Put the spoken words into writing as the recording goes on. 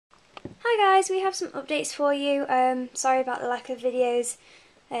Hi guys, we have some updates for you. Sorry about the lack of videos,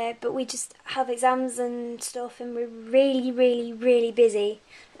 but we just have exams and stuff and we're really busy.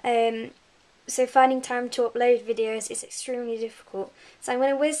 So finding time to upload videos is extremely difficult. So I'm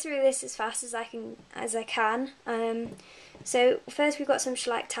going to whiz through this as fast as I can. So first we've got some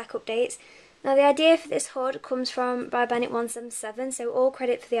Shellac tack updates. Now the idea for this hood comes from by Bennett177, so all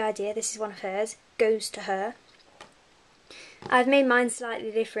credit for the idea, this is one of hers, goes to her. I've made mine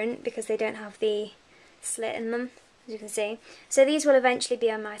slightly different because they don't have the slit in them, as you can see. So these will eventually be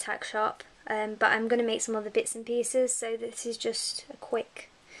on my tack shop, but I'm going to make some other bits and pieces, so this is just a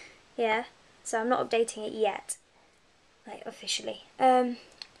quick, so I'm not updating it yet, like officially.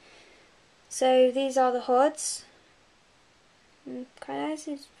 So these are the hoods. Quite nice,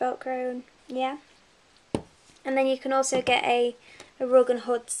 it's Velcro, and yeah. And then you can also get a rug and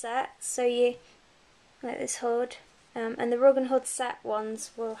hood set, so you, like this hood. And the rug and hood set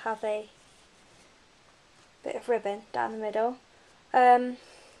ones will have a bit of ribbon down the middle, but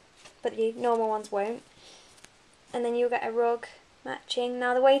the normal ones won't. And then you'll get a rug matching.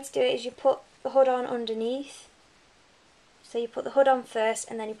 Now the way to do it is you put the hood on underneath. So you put the hood on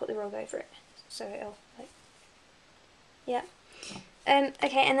first and then you put the rug over it. So it'll, like, yeah.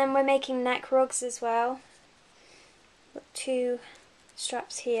 Okay, and then we're making neck rugs as well. Got two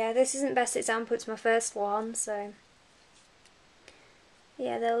straps here. This isn't the best example, it's my first one, so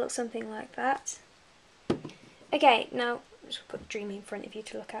yeah, they'll look something like that. Okay, now just put Dreamy in front of you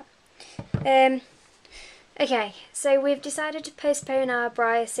to look at. Okay, so we've decided to postpone our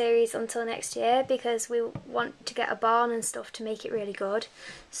Briar series until next year because we want to get a barn and stuff to make it really good.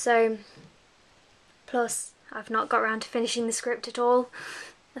 So, plus I've not got around to finishing the script at all.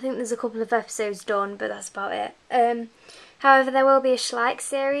 I think there's a couple of episodes done, but that's about it. However, there will be a Schleich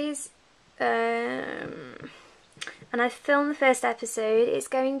series. And I've filmed the first episode. It's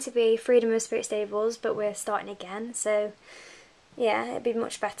going to be Freedom of Spirit Stables, but we're starting again, so yeah, it'll be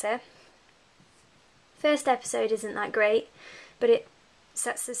much better. First episode isn't that great, but it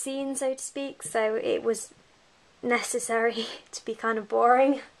sets the scene, so to speak, so it was necessary to be kind of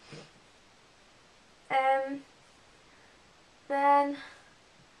boring.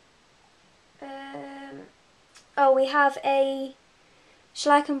 Oh, we have a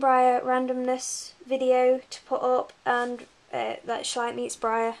Schleich and Briar randomness video to put up, and like Schleich meets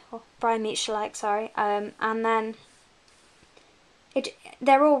Briar, or Briar meets Schleich, sorry, and then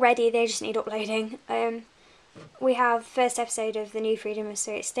they're all ready, they just need uploading. We have first episode of the new Freedom of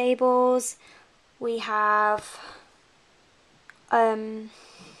Spirit Stables. We have what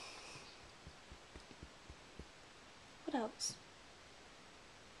else?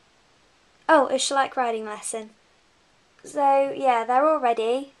 Oh, a Schleich riding lesson. So yeah, they're all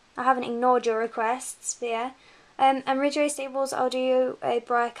ready. I haven't ignored your requests, but yeah. And Ridgeway Stables, I'll do a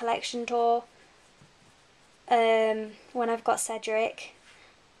Briar collection tour when I've got Cedric,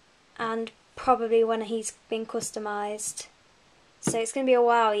 and probably when he's been customised. So it's going to be a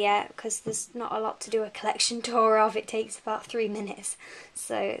while yet because there's not a lot to do a collection tour of. It takes about 3 minutes,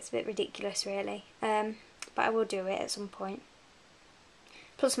 so it's a bit ridiculous really. But I will do it at some point.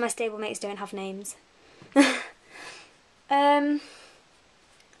 Plus my stablemates don't have names.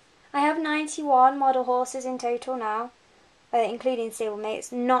 I have 91 model horses in total now, including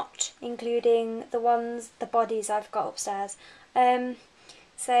stablemates, not including the bodies I've got upstairs.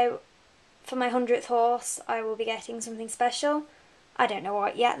 So for my 100th horse I will be getting something special. I don't know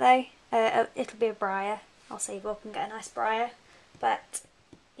what yet though. It'll be a Briar. I'll save up and get a nice Briar. But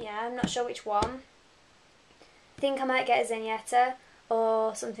yeah, I'm not sure which one. I think I might get a Zenyatta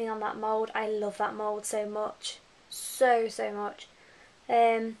or something on that mould. I love that mould so much. So much.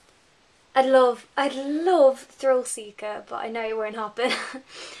 I'd love Thrill Seeker, but I know it won't happen.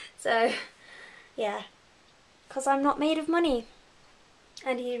 So yeah, because I'm not made of money,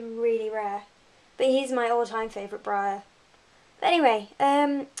 and he's really rare, but he's my all-time favourite Briar. But anyway,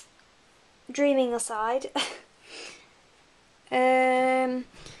 dreaming aside, next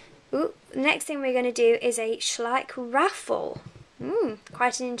thing we're going to do is a Schleich raffle.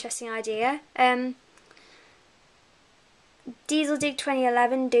 Quite an interesting idea. Diesel Dig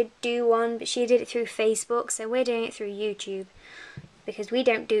 2011 did do one, but she did it through Facebook, so we're doing it through YouTube because we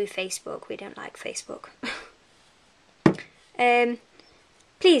don't do Facebook. We don't like Facebook.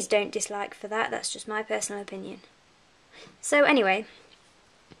 Please don't dislike for that. That's just my personal opinion. So anyway,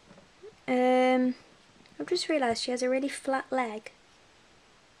 I've just realised she has a really flat leg.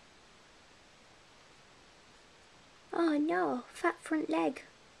 Oh no, fat front leg.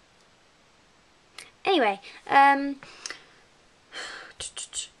 Anyway,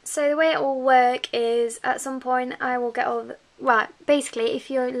 so the way it will work is at some point I will get all well, basically, if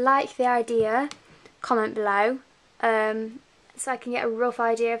you like the idea, comment below, so I can get a rough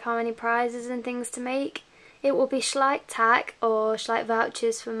idea of how many prizes and things to make. It will be Schleich tack or Schleich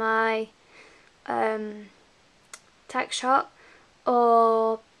vouchers for my tack shop,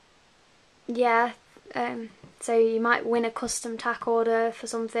 or yeah, so you might win a custom tack order for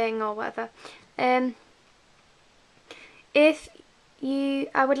something or whatever.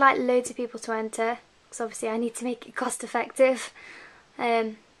 I would like loads of people to enter, because obviously I need to make it cost effective,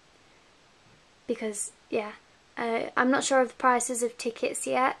 because yeah, I'm not sure of the prices of tickets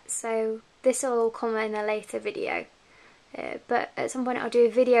yet, so this will all come in a later video, but at some point I'll do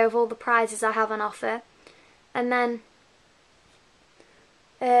a video of all the prizes I have on offer, and then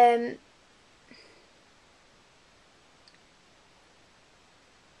I'm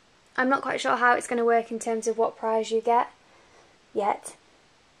not quite sure how it's going to work in terms of what prize you get yet,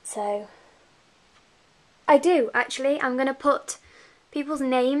 so I do actually. I'm going to put people's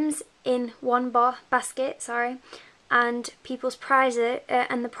names in one basket, and people's prizes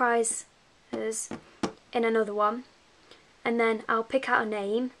and the prizes in another one, and then I'll pick out a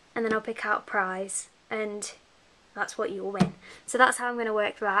name and then I'll pick out a prize, and that's what you'll win. So that's how I'm going to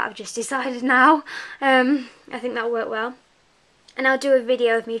work that. I've just decided now. I think that'll work well, and I'll do a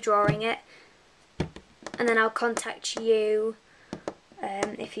video of me drawing it, and then I'll contact you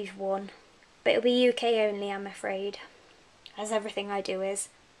if you've won. But it'll be UK only, I'm afraid, as everything I do is.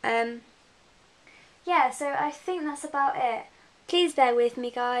 Yeah, so I think that's about it. Please bear with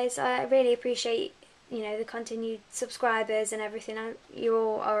me, guys. I really appreciate, you know, the continued subscribers and everything. You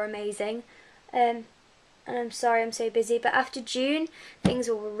all are amazing. And I'm sorry I'm so busy, but after June things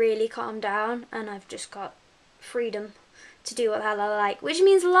will really calm down and I've just got freedom to do what the hell I like, which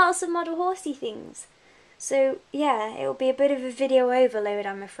means lots of model horsey things. So yeah, it'll be a bit of a video overload,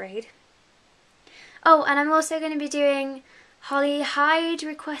 I'm afraid. Oh, and I'm also going to be doing, Holly Hyde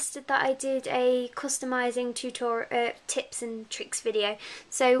requested that I did a customising tutorial, tips and tricks video.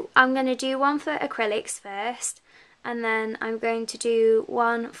 So I'm going to do one for acrylics first, and then I'm going to do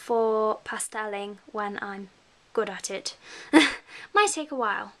one for pastelling when I'm good at it. Might take a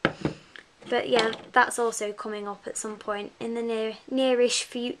while. But yeah, that's also coming up at some point in the nearish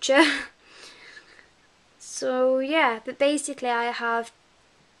future. So yeah, but basically I have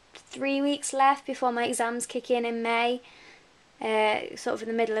 3 weeks left before my exams kick in May, sort of in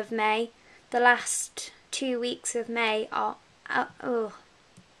the middle of May. The last 2 weeks of May are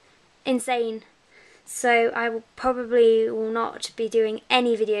insane, so I will not be doing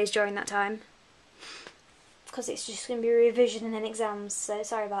any videos during that time, because it's just going to be revision and then exams, so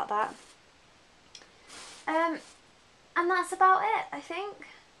sorry about that. And that's about it, I think.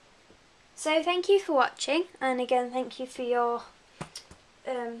 So thank you for watching, and again thank you for your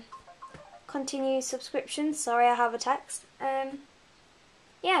continued subscription. Sorry I have a text.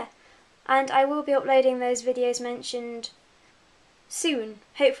 Yeah, and I will be uploading those videos mentioned soon,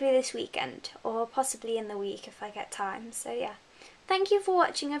 hopefully this weekend, or possibly in the week if I get time. So yeah, thank you for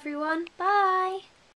watching everyone. Bye!